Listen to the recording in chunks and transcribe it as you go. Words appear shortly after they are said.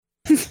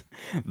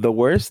The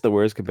worst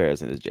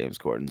comparison is James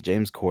Corden.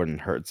 James Corden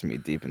hurts me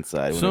deep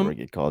inside whenever I Some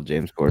get called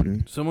James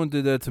Corden. someone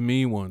did that to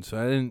me once.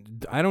 I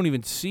don't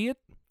even see it,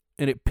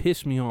 and it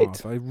pissed me Right.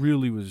 off. I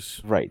really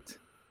was. Right.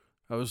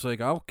 I was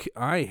like,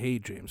 I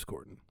hate James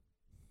Corden.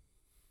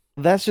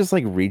 That's just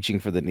like reaching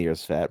for the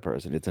nearest fat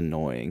person. It's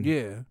annoying.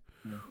 Yeah.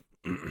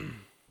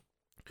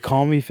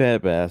 Call me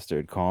fat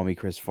bastard. Call me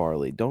Chris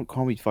Farley. Don't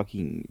call me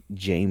fucking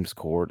James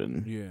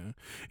Corden. Yeah.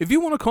 If you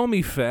want to call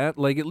me fat,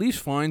 like at least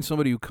find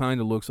somebody who kind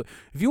of looks like.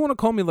 If you want to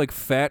call me like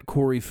fat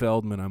Corey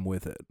Feldman, I'm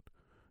with it.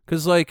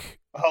 Cause like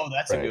Oh,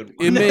 that's a Right. good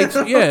one.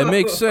 it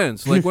makes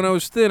sense. Like when I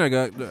was thin, I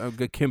got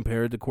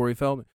compared to Corey Feldman.